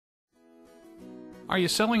Are you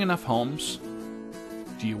selling enough homes?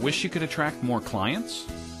 Do you wish you could attract more clients?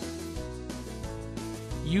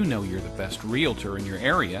 You know you're the best realtor in your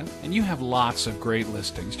area, and you have lots of great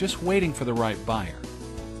listings just waiting for the right buyer.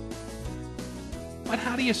 But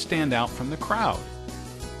how do you stand out from the crowd?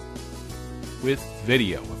 With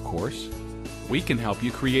video, of course. We can help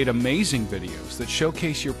you create amazing videos that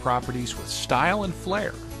showcase your properties with style and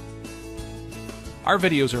flair. Our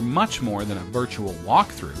videos are much more than a virtual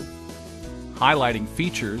walkthrough, highlighting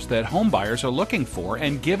features that homebuyers are looking for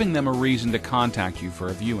and giving them a reason to contact you for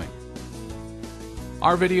a viewing.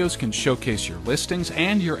 Our videos can showcase your listings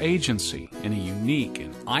and your agency in a unique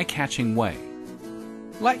and eye-catching way.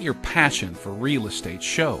 Let your passion for real estate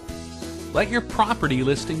show. Let your property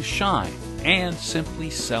listings shine and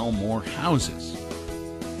simply sell more houses.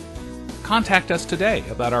 Contact us today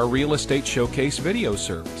about our Real Estate Showcase video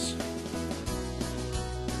service.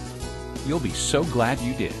 You'll be so glad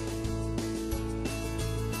you did.